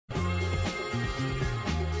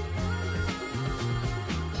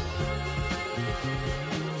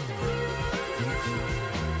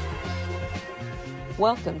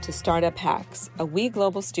Welcome to Startup Hacks, a We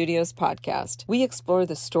Global Studios podcast. We explore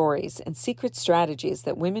the stories and secret strategies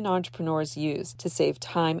that women entrepreneurs use to save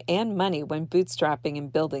time and money when bootstrapping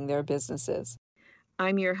and building their businesses.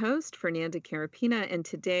 I'm your host, Fernanda Carapina, and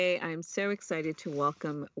today I'm so excited to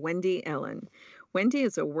welcome Wendy Ellin. Wendy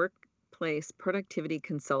is a workplace productivity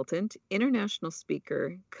consultant, international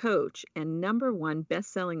speaker, coach, and #1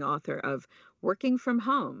 best-selling author of Working from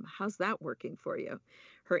Home. How's that working for you?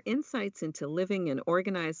 Her insights into living an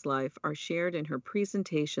organized life are shared in her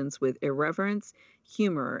presentations with irreverence,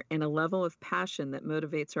 humor, and a level of passion that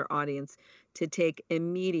motivates her audience to take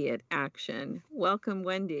immediate action. Welcome,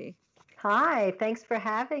 Wendy. Hi, thanks for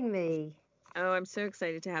having me. Oh, I'm so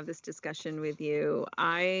excited to have this discussion with you.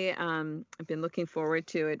 I've been looking forward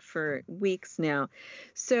to it for weeks now.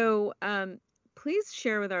 So, please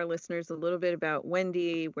share with our listeners a little bit about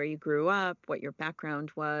Wendy, where you grew up, what your background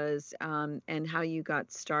was, and how you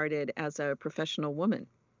got started as a professional woman.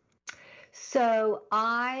 So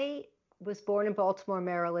I was born in Baltimore,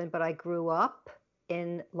 Maryland, but I grew up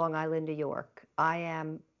in Long Island, New York.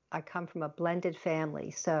 I come from a blended family.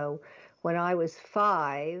 So when I was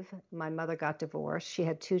 5, my mother got divorced. She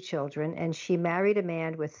had 2 children, and she married a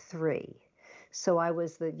man with 3. So I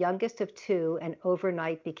was the youngest of 2, and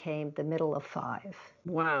overnight became the middle of 5.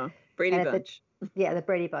 Wow, Brady And Bunch. the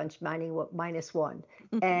Brady Bunch, minus 1.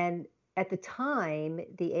 And at the time,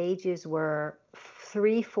 the ages were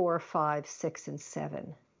 3, 4, 5, 6, and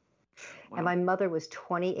 7. Wow. And my mother was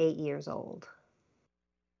 28 years old.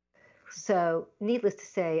 So needless to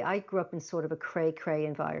say, I grew up in sort of a cray-cray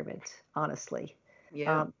environment, honestly.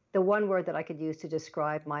 Yeah. The one word that I could use to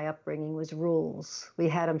describe my upbringing was rules. We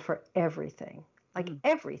had them for everything,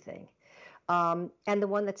 everything. And the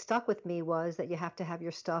one that stuck with me was that you have to have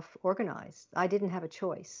your stuff organized. I didn't have a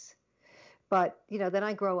choice. But, then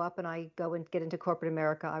I grow up and I go and get into corporate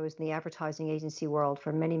America. I was in the advertising agency world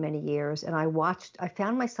for many, many years. And I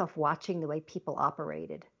found myself watching the way people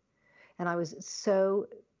operated. And I was so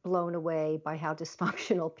blown away by how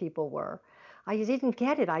dysfunctional people were. I didn't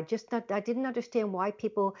get it. I didn't understand why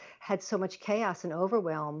people had so much chaos and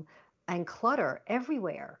overwhelm and clutter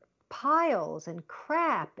everywhere. Piles and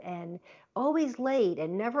crap and always late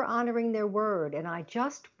and never honoring their word. And I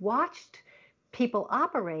just watched people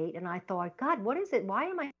operate and I thought, God, what is it? Why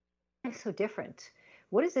am I so different?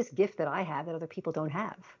 What is this gift that I have that other people don't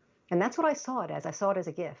have? And that's what I saw it as. I saw it as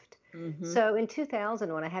a gift. Mm-hmm. So in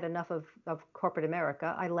 2000, when I had enough of corporate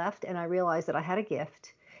America, I left and I realized that I had a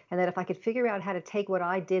gift and that if I could figure out how to take what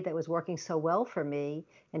I did that was working so well for me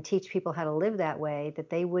and teach people how to live that way, that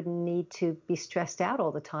they wouldn't need to be stressed out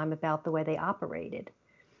all the time about the way they operated.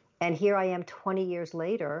 And here I am 20 years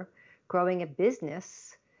later, growing a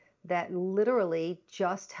business that literally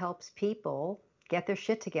just helps people get their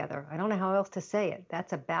shit together. I don't know how else to say it.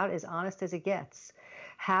 That's about as honest as it gets.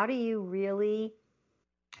 How do you really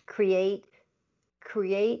create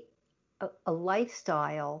a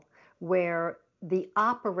lifestyle where the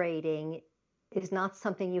operating is not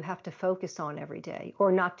something you have to focus on every day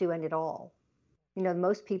or not do it at all?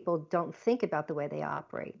 Most people don't think about the way they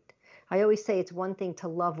operate. I always say it's one thing to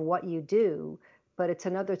love what you do, but it's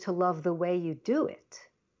another to love the way you do it.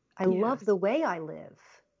 I love the way I live.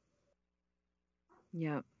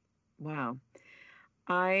 Yeah. Wow.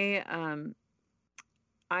 I'm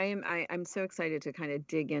so excited to kind of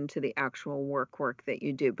dig into the actual work that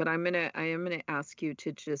you do, but I am gonna ask you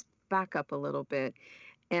to just back up a little bit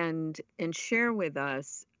and share with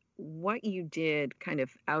us what you did kind of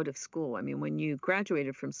out of school. I mean, when you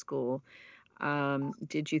graduated from school,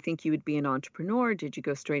 did you think you would be an entrepreneur? Did you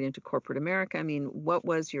go straight into corporate America? I mean, what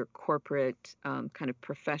was your corporate kind of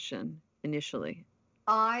profession initially?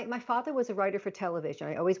 My father was a writer for television.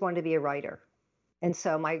 I always wanted to be a writer. And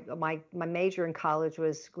so my major in college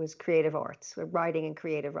was creative arts, writing and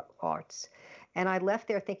creative arts. And I left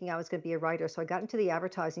there thinking I was going to be a writer. So I got into the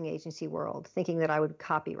advertising agency world thinking that I would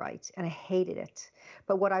copyright, and I hated it.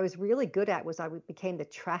 But what I was really good at was became the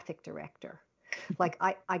traffic director. Like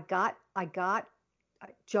I got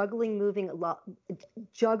juggling a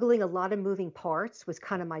lot of moving parts was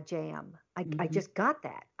kind of my jam. I just got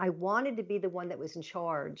that. I wanted to be the one that was in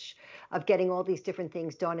charge of getting all these different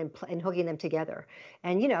things done and hooking them together.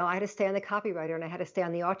 And, I had to stay on the copywriter and I had to stay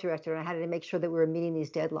on the art director and I had to make sure that we were meeting these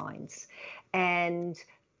deadlines. And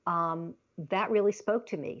that really spoke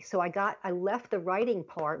to me. So I left the writing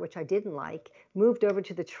part, which I didn't like, moved over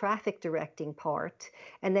to the traffic directing part,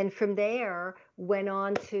 and then from there went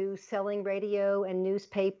on to selling radio and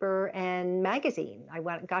newspaper and magazine. I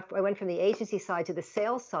went from the agency side to the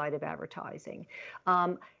sales side of advertising.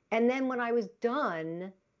 And then when I was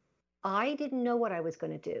done, I didn't know what I was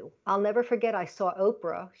going to do. I'll never forget, I saw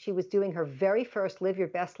Oprah. She was doing her very first Live Your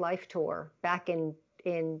Best Life tour back in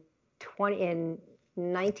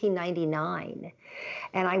 1999.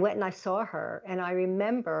 And I went and I saw her. And I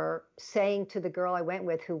remember saying to the girl I went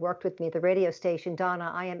with who worked with me at the radio station,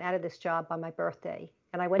 Donna, I am out of this job by my birthday.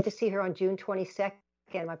 And I went to see her on June 22nd.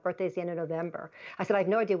 My birthday is the end of November. I said, I have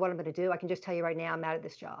no idea what I'm going to do. I can just tell you right now, I'm out of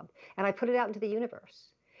this job. And I put it out into the universe.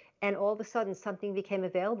 And all of a sudden, something became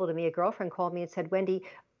available to me. A girlfriend called me and said, Wendy,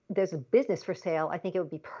 there's a business for sale. I think it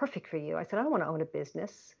would be perfect for you. I said, I don't want to own a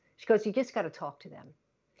business. She goes, you just got to talk to them.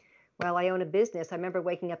 Well, I own a business. I remember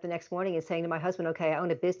waking up the next morning and saying to my husband, okay, I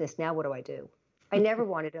own a business. Now what do I do? I never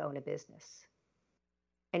wanted to own a business.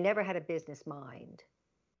 I never had a business mind.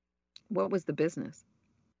 What was the business?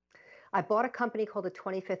 I bought a company called the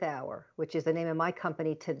 25th Hour, which is the name of my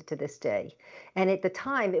company to this day. And at the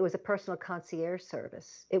time, it was a personal concierge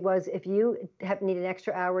service. It was, if you need an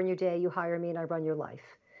extra hour in your day, you hire me and I run your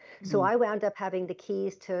life. So I wound up having the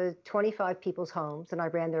keys to 25 people's homes and I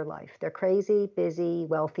ran their life, their crazy, busy,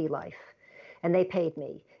 wealthy life. And they paid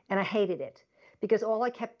me. And I hated it because all I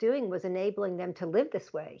kept doing was enabling them to live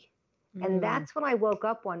this way. And that's when I woke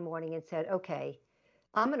up one morning and said, okay,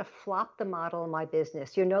 I'm going to flop the model in my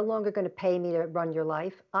business. You're no longer going to pay me to run your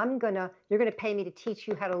life. You're going to pay me to teach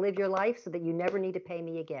you how to live your life so that you never need to pay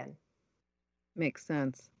me again. Makes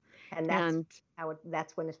sense. And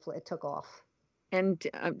that's when it took off. And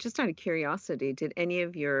just out of curiosity, did any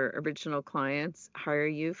of your original clients hire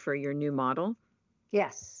you for your new model?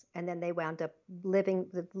 Yes. And then they wound up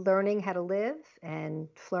learning how to live and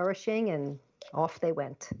flourishing, and off they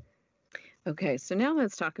went. Okay, so now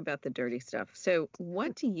let's talk about the dirty stuff. So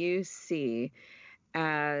what do you see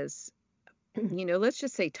as, let's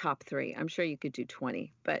just say top 3. I'm sure you could do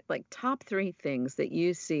 20, but like top 3 things that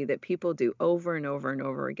you see that people do over and over and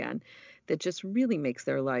over again that just really makes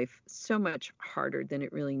their life so much harder than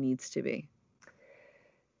it really needs to be.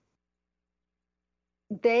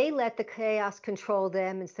 They let the chaos control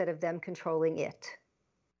them instead of them controlling it.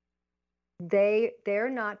 They're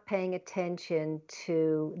not paying attention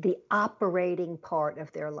to the operating part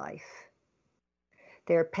of their life.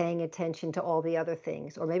 They're paying attention to all the other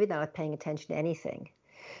things, or maybe they're not paying attention to anything.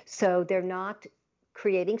 So they're not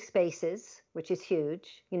creating spaces, which is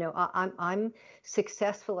huge. I'm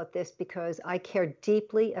successful at this because I care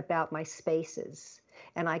deeply about my spaces,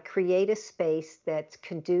 and I create a space that's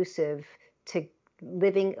conducive to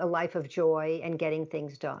living a life of joy and getting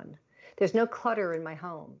things done. There's no clutter in my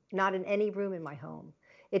home, not in any room in my home.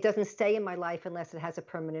 It doesn't stay in my life unless it has a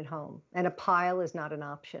permanent home, and a pile is not an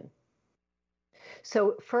option.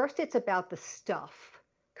 So first it's about the stuff,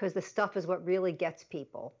 because the stuff is what really gets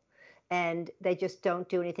people. And they just don't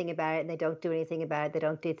do anything about it, and they don't do anything about it. They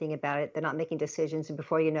don't do anything about it. They're not making decisions, and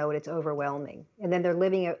before you know it, it's overwhelming. And then they're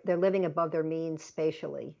living above their means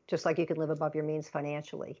spatially, just like you can live above your means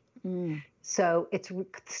financially. So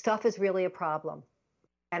stuff is really a problem.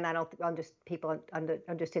 And I don't people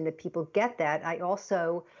understand that people get that. I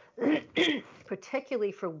also,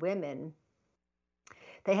 particularly for women,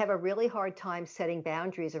 they have a really hard time setting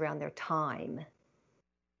boundaries around their time.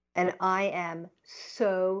 And I am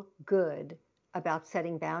so good about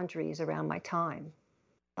setting boundaries around my time.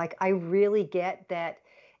 Like, I really get that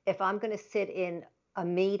if I'm going to sit in a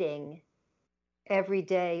meeting every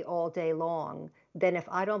day, all day long, then if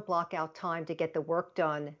I don't block out time to get the work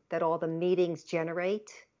done that all the meetings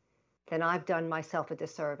generate, then I've done myself a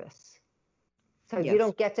disservice. So you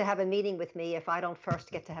don't get to have a meeting with me if I don't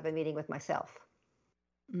first get to have a meeting with myself.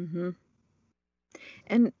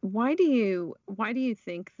 And why do you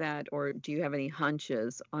think that, or do you have any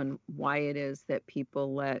hunches on why it is that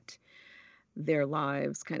people let their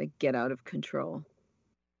lives kind of get out of control?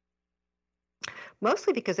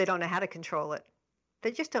 Mostly because they don't know how to control it.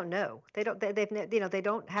 They just don't know. They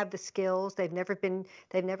don't have the skills. They've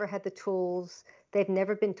never had the tools. They've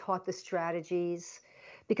never been taught the strategies.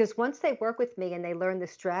 Because once they work with me and they learn the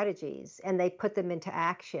strategies and they put them into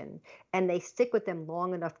action and they stick with them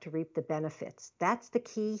long enough to reap the benefits, that's the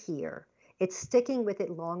key here. It's sticking with it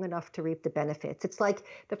long enough to reap the benefits. It's like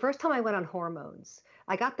the first time I went on hormones,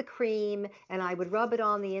 I got the cream and I would rub it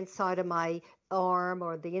on the inside of my arm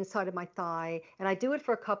or the inside of my thigh, and I do it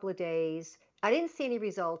for a couple of days. I didn't see any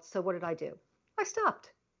results, so what did I do? I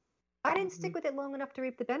stopped. I didn't stick with it long enough to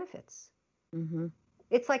reap the benefits.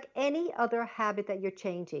 It's like any other habit that you're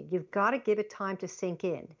changing. You've got to give it time to sink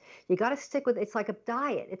in. You got to stick with it. It's like a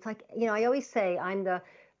diet. It's like, I always say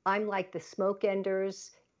I'm like the smoke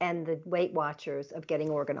enders and the Weight Watchers of getting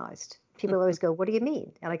organized. People always go, what do you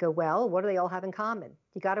mean? And I go, well, what do they all have in common?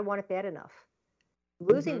 You got to want it bad enough.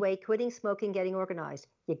 Losing weight, quitting smoking, getting organized.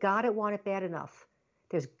 You got to want it bad enough.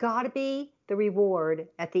 There's got to be the reward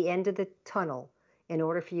at the end of the tunnel in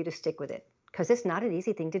order for you to stick with it, because it's not an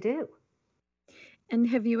easy thing to do. And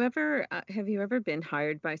have you ever been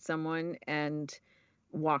hired by someone and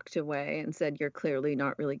walked away and said, "You're clearly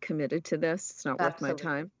not really committed to this. It's not worth my Absolutely.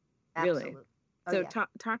 time"? Really? Absolutely. Oh, So yeah.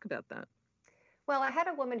 talk about that. Well, I had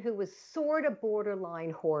a woman who was sort of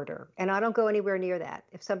borderline hoarder, and I don't go anywhere near that.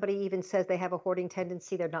 If somebody even says they have a hoarding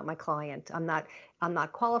tendency, they're not my client. I'm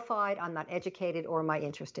not qualified, I'm not educated, or am I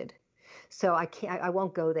interested. So I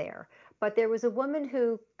won't go there. But there was a woman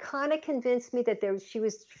who kind of convinced me that she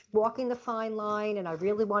was walking the fine line, and I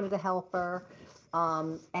really wanted to help her.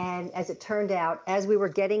 And as it turned out, as we were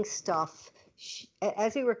getting stuff,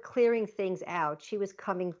 as we were clearing things out, she was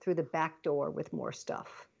coming through the back door with more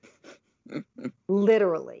stuff.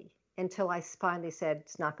 Literally, until I finally said,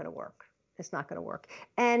 it's not going to work. It's not going to work.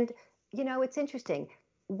 And, it's interesting.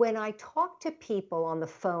 When I talk to people on the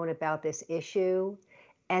phone about this issue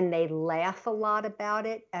and they laugh a lot about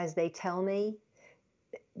it as they tell me,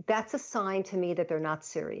 that's a sign to me that they're not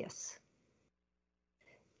serious.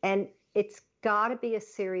 And it's got to be a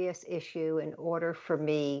serious issue in order for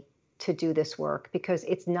me to do this work, because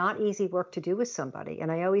it's not easy work to do with somebody.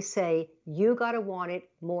 And I always say, you got to want it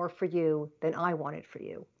more for you than I want it for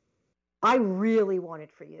you. I really want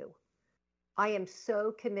it for you. I am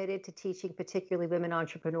so committed to teaching particularly women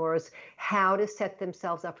entrepreneurs how to set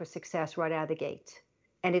themselves up for success right out of the gate.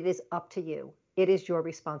 And it is up to you. It is your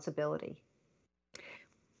responsibility.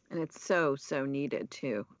 And it's so, so needed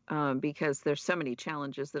too, because there's so many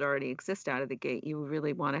challenges that already exist out of the gate. You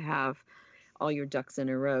really want to have all your ducks in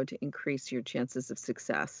a row to increase your chances of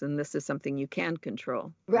success. And this is something you can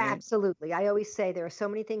control, right? Absolutely. I always say there are so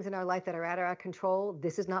many things in our life that are out of our control.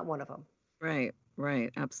 This is not one of them. Right,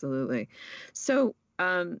 right, absolutely. So,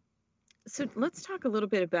 so let's talk a little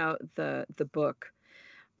bit about the book.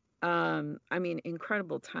 I mean,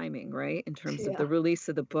 incredible timing, right? In terms of the Yeah. release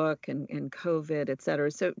of the book and COVID, et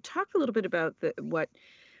cetera. So talk a little bit about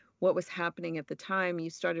what was happening at the time.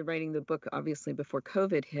 You started writing the book obviously before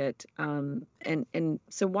COVID hit. And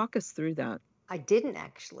so walk us through that. I didn't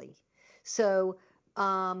actually. So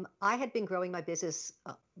I had been growing my business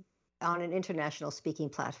on an international speaking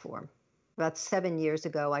platform. About 7 years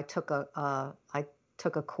ago, I took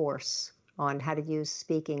a course on how to use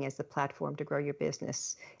speaking as the platform to grow your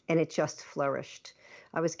business, and it just flourished.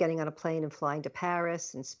 I was getting on a plane and flying to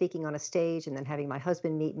Paris and speaking on a stage, and then having my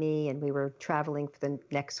husband meet me, and we were traveling for the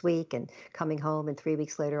next week and coming home, and 3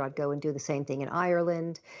 weeks later I'd go and do the same thing in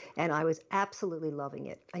Ireland, and I was absolutely loving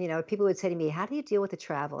it. People would say to me, how do you deal with the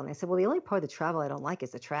travel? And I said, well, the only part of the travel I don't like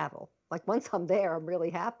is the travel. Like, once I'm there, I'm really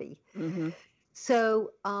happy. Mm-hmm.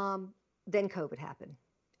 So then COVID happened,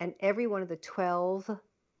 and every one of the 12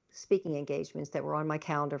 speaking engagements that were on my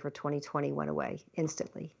calendar for 2020 went away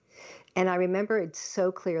instantly. And I remember it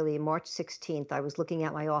so clearly. March 16th, I was looking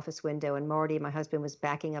out my office window, and Marty, my husband, was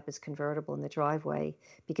backing up his convertible in the driveway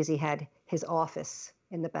because he had his office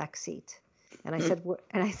in the back seat. And I said,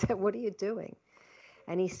 what are you doing?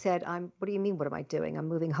 And he said, what do you mean, what am I doing? I'm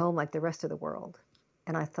moving home like the rest of the world.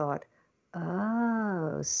 And I thought,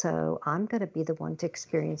 oh, so I'm going to be the one to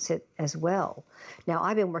experience it as well. Now,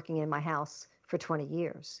 I've been working in my house for 20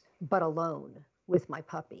 years, but alone with my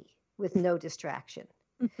puppy, with no distraction.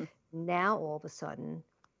 Now, all of a sudden,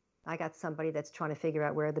 I got somebody that's trying to figure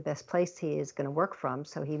out where the best place he is going to work from.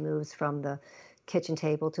 So he moves from the kitchen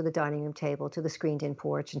table to the dining room table to the screened-in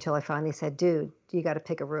porch, until I finally said, dude, you got to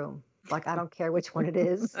pick a room. Like, I don't care which one it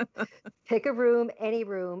is. Pick a room, any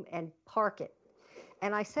room, and park it.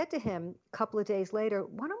 And I said to him a couple of days later,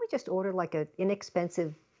 why don't we just order like an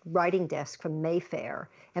inexpensive writing desk from Mayfair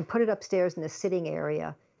and put it upstairs in the sitting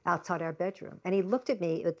area outside our bedroom? And he looked at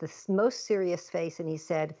me with the most serious face and he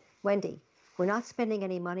said, Wendy, we're not spending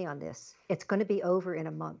any money on this. It's going to be over in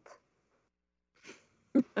a month.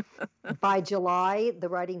 By July, the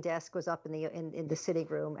writing desk was up in the sitting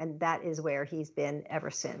room, and that is where he's been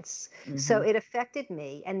ever since. Mm-hmm. So it affected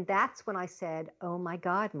me, and that's when I said, oh my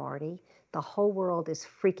God, Marty, the whole world is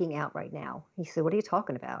freaking out right now. He said, what are you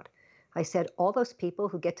talking about? I said, all those people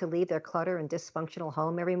who get to leave their clutter and dysfunctional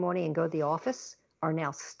home every morning and go to the office are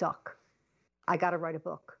now stuck. I got to write a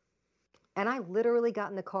book. And I literally got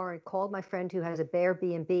in the car and called my friend who has a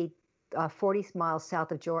Airbnb 40 miles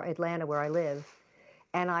south of Atlanta, where I live.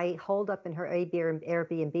 And I holed up in her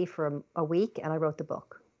Airbnb for a week, and I wrote the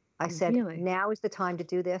book. I said, really? Now is the time to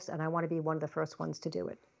do this, and I want to be one of the first ones to do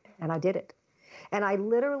it. And I did it. And I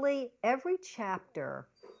literally, every chapter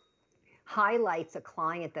highlights a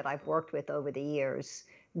client that I've worked with over the years,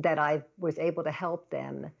 that I was able to help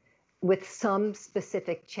them with some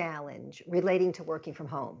specific challenge relating to working from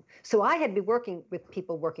home. So I had been working with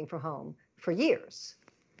people working from home for years.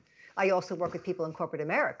 I also work with people in corporate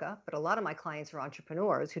America, but a lot of my clients are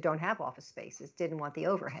entrepreneurs who don't have office spaces, didn't want the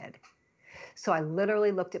overhead. So I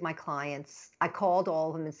literally looked at my clients. I called all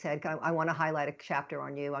of them and said, I want to highlight a chapter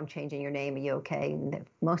on you. I'm changing your name. Are you okay? And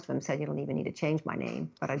most of them said, you don't even need to change my name,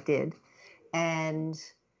 but I did. And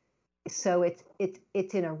so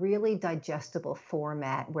it's in a really digestible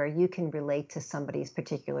format where you can relate to somebody's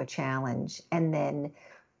particular challenge and then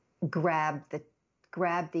grab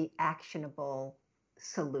the actionable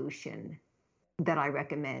solution that I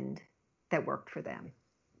recommend that worked for them.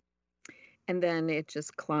 And then it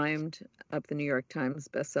just climbed up the New York Times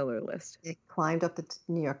bestseller list. It climbed up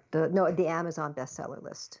the Amazon bestseller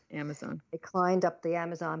list. Amazon. It climbed up the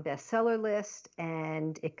Amazon bestseller list,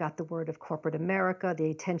 and it got the word of corporate America, the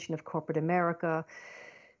attention of corporate America.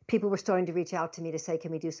 People were starting to reach out to me to say,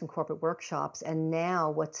 can we do some corporate workshops? And now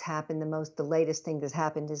what's happened, the latest thing that's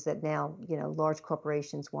happened is that now, large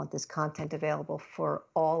corporations want this content available for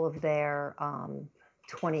all of their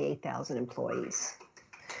 28,000 employees.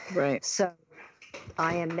 Right. So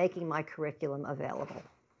I am making my curriculum available.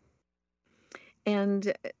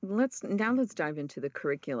 And let's dive into the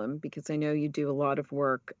curriculum, because I know you do a lot of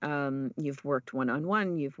work. You've worked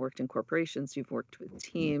one-on-one, you've worked in corporations, you've worked with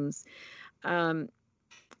teams.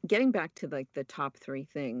 Getting back to like the top three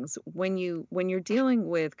things, when you're dealing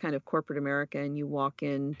with kind of corporate America and you walk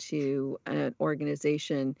into an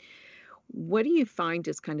organization, what do you find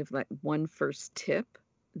is kind of like one first tip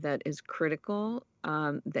that is critical,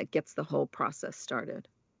 that gets the whole process started?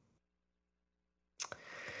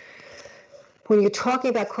 When you're talking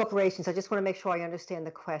about corporations, I just want to make sure I understand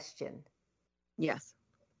the question. Yes.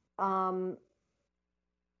 Right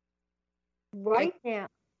now,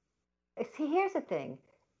 see, here's the thing.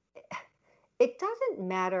 It doesn't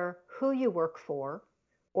matter who you work for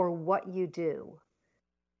or what you do.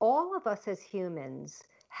 All of us as humans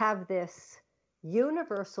have this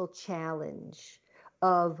universal challenge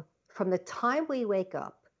of, from the time we wake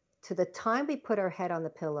up to the time we put our head on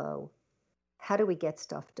the pillow, how do we get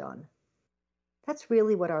stuff done? That's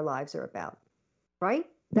really what our lives are about, right?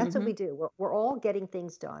 That's what we do. We're all getting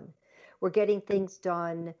things done. We're getting things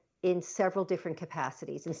done in several different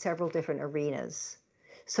capacities, in several different arenas.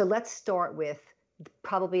 So let's start with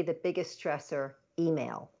probably the biggest stressor,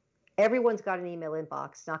 email. Everyone's got an email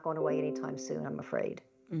inbox, not going away anytime soon, I'm afraid,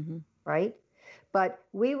 right? But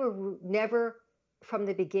we were never, from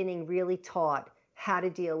the beginning, really taught how to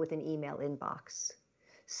deal with an email inbox.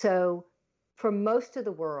 So for most of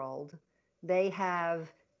the world, they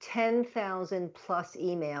have 10,000 plus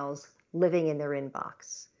emails living in their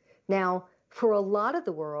inbox. Now, for a lot of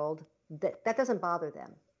the world, that doesn't bother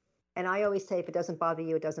them. And I always say, if it doesn't bother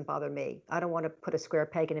you, it doesn't bother me. I don't want to put a square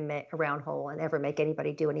peg in a round hole and ever make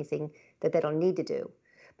anybody do anything that they don't need to do.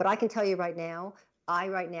 But I can tell you right now, I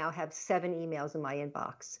have 7 emails in my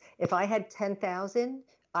inbox. If I had 10,000,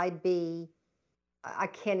 I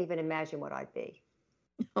can't even imagine what I'd be.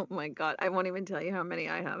 Oh my God, I won't even tell you how many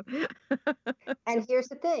I have. And here's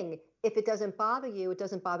the thing, if it doesn't bother you, it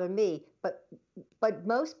doesn't bother me. But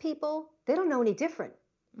most people, they don't know any different.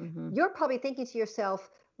 You're probably thinking to yourself,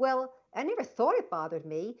 well, I never thought it bothered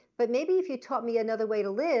me, but maybe if you taught me another way to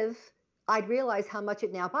live, I'd realize how much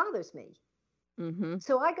it now bothers me.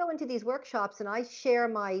 So I go into these workshops and I share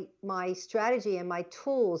my strategy and my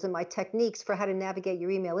tools and my techniques for how to navigate your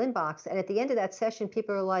email inbox. And at the end of that session,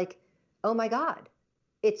 people are like, oh my God,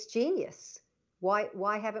 it's genius.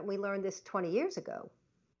 Why haven't we learned this 20 years ago?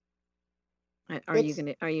 Are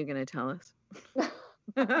you gonna tell us?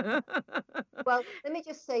 Well, let me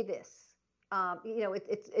just say this.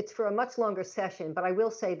 It's for a much longer session, but I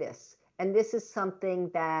will say this, and this is something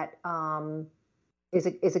that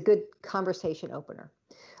is a good conversation opener.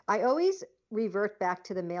 I always revert back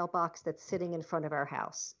to the mailbox that's sitting in front of our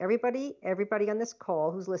house. Everybody on this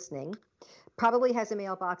call who's listening probably has a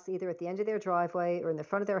mailbox either at the end of their driveway or in the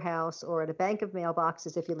front of their house or at a bank of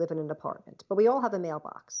mailboxes if you live in an apartment. But we all have a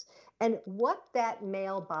mailbox. And what that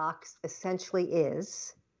mailbox essentially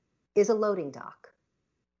is a loading dock.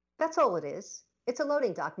 That's all it is. It's a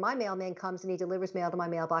loading dock. My mailman comes and he delivers mail to my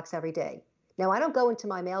mailbox every day. Now, I don't go into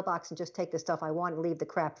my mailbox and just take the stuff I want and leave the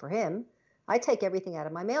crap for him. I take everything out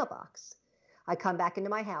of my mailbox. I come back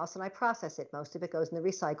into my house and I process it. Most of it goes in the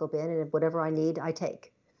recycle bin, and whatever I need, I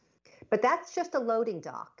take. But that's just a loading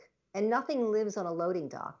dock, and nothing lives on a loading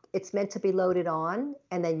dock. It's meant to be loaded on,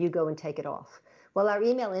 and then you go and take it off. Well, our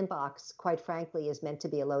email inbox, quite frankly, is meant to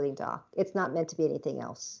be a loading dock. It's not meant to be anything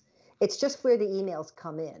else. It's just where the emails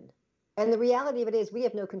come in. And the reality of it is we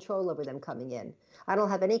have no control over them coming in. I don't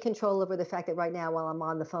have any control over the fact that right now while I'm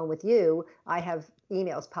on the phone with you, I have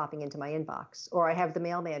emails popping into my inbox, or I have the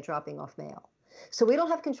mailman dropping off mail. So we don't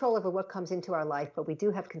have control over what comes into our life, but we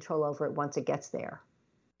do have control over it once it gets there.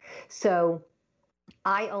 So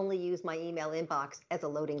I only use my email inbox as a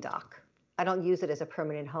loading dock. I don't use it as a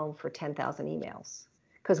permanent home for 10,000 emails.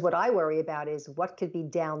 Because what I worry about is what could be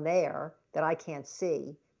down there that I can't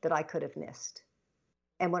see that I could have missed.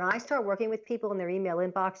 And when I start working with people in their email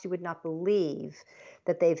inbox, you would not believe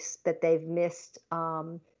that they've missed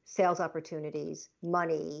sales opportunities,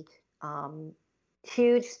 money,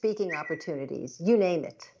 huge speaking opportunities, you name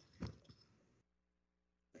it.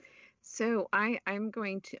 So I'm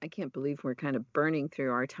I can't believe we're kind of burning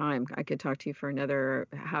through our time. I could talk to you for another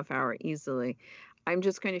half hour easily. I'm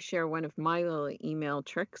just going to share one of my little email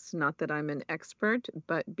tricks. Not that I'm an expert,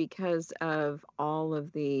 but because of all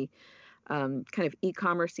of the kind of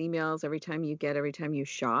e-commerce emails every time you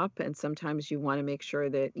shop, and sometimes you want to make sure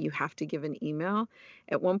that you have to give an email.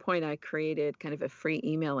 At one point, I created kind of a free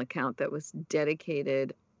email account that was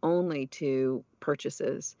dedicated only to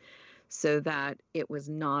purchases, so that it was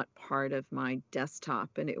not part of my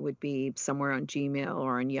desktop and it would be somewhere on Gmail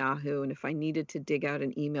or on Yahoo. And if I needed to dig out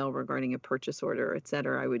an email regarding a purchase order, et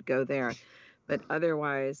cetera, I would go there. But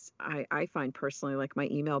otherwise, I find personally like my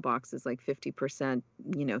email box is like 50%,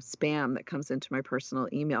 spam that comes into my personal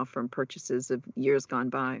email from purchases of years gone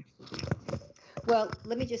by. Well,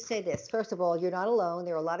 let me just say this. First of all, you're not alone.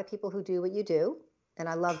 There are a lot of people who do what you do, and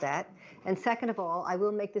I love that. And second of all, I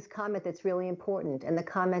will make this comment that's really important, and the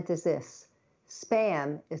comment is this: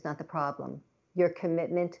 spam is not the problem. Your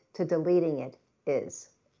commitment to deleting it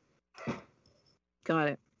is. Got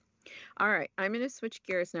it. All right, I'm going to switch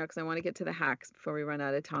gears now because I want to get to the hacks before we run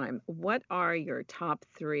out of time. What are your top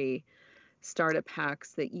 3 startup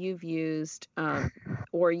hacks that you've used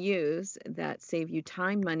or use that save you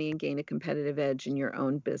time, money, and gain a competitive edge in your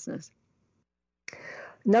own business?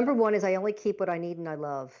 Number 1 is I only keep what I need and I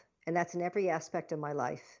love, and that's in every aspect of my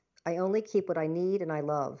life. I only keep what I need and I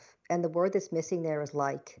love, and the word that's missing there is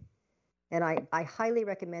like. And I highly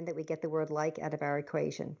recommend that we get the word like out of our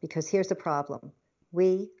equation, because here's the problem.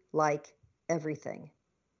 We like everything.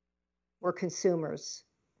 We're consumers.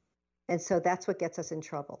 And so that's what gets us in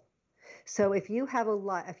trouble. So if you have a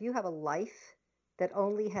life that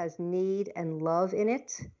only has need and love in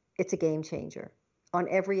it, it's a game changer on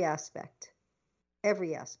every aspect.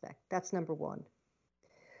 Every aspect. That's number 1.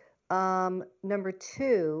 Number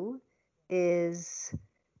 2 is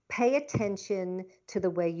pay attention to the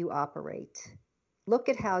way you operate. Look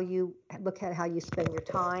at how you spend your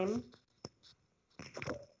time.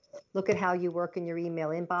 Look at how you work in your email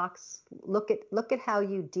inbox. Look at how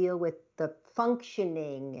you deal with the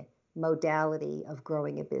functioning modality of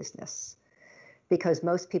growing a business, because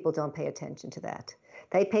most people don't pay attention to that.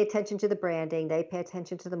 They pay attention to the branding, they pay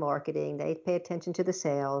attention to the marketing, they pay attention to the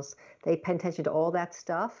sales, they pay attention to all that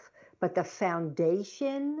stuff, but the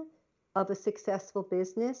foundation of a successful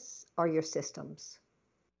business are your systems.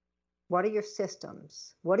 What are your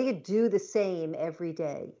systems? What do you do the same every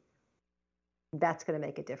day? That's going to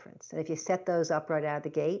make a difference. And if you set those up right out of the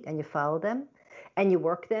gate and you follow them and you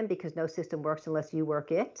work them, because no system works unless you work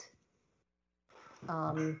it,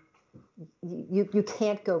 you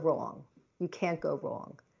can't go wrong. You can't go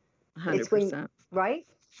wrong. 100%. It's when, right?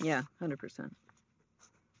 Yeah, 100%.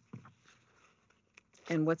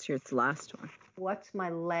 And what's your last one? What's my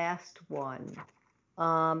last one?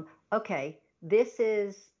 Okay, this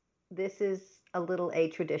is a little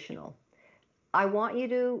atraditional. I want you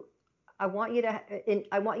to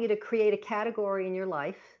create a category in your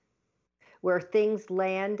life where things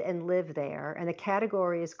land and live there, and the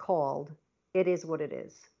category is called "It is what it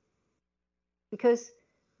is." Because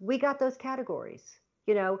we got those categories.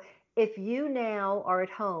 If you now are at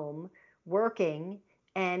home working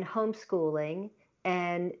and homeschooling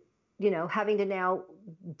and having to now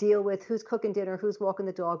deal with who's cooking dinner, who's walking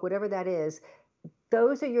the dog, whatever that is,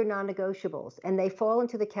 those are your non-negotiables, and they fall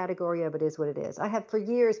into the category of "it is what it is." I have, for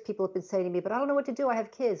years, people have been saying to me, "But I don't know what to do. I have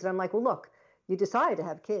kids." And I'm like, well, look, you decide to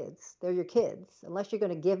have kids. They're your kids. Unless you're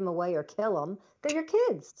going to give them away or kill them, they're your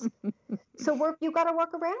kids. So you got to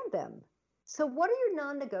work around them. So what are your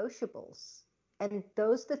non-negotiables? And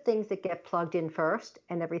those are the things that get plugged in first,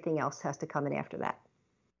 and everything else has to come in after that.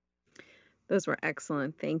 Those were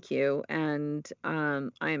excellent. Thank you. And I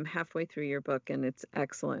am halfway through your book, and it's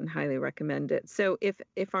excellent and highly recommend it. So if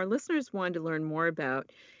our listeners wanted to learn more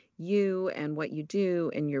about you and what you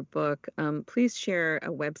do in your book, please share a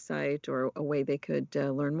website or a way they could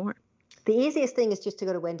learn more. The easiest thing is just to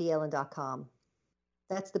go to wendyellin.com.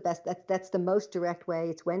 That's the best. That's the most direct way.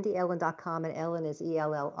 It's wendyellin.com, and Ellin is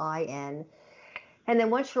Ellin. And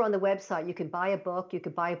then once you're on the website, you can buy a book. You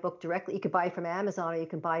could buy a book directly. You could buy it from Amazon, or you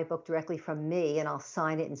can buy a book directly from me, and I'll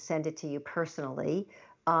sign it and send it to you personally.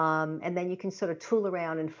 And then you can sort of tool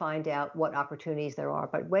around and find out what opportunities there are.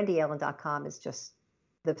 But wendyellin.com is just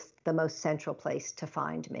the most central place to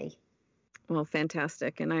find me. Well,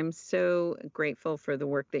 fantastic. And I'm so grateful for the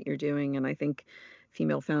work that you're doing. And I think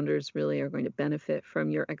female founders really are going to benefit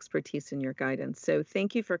from your expertise and your guidance. So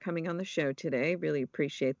thank you for coming on the show today. Really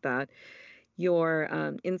appreciate that.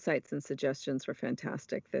 Your insights and suggestions were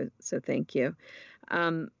fantastic. So thank you.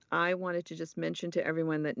 I wanted to just mention to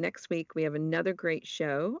everyone that next week we have another great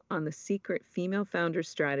show on the secret female founder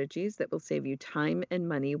strategies that will save you time and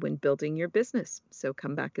money when building your business. So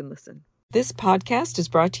come back and listen. This podcast is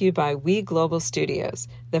brought to you by We Global Studios,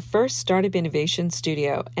 the first startup innovation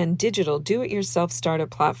studio and digital do-it-yourself startup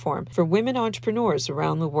platform for women entrepreneurs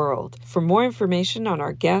around the world. For more information on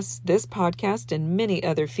our guests, this podcast, and many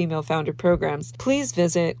other female founder programs, please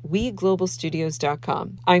visit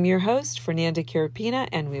weglobalstudios.com. I'm your host, Fernanda Carapina,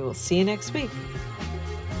 and we will see you next week.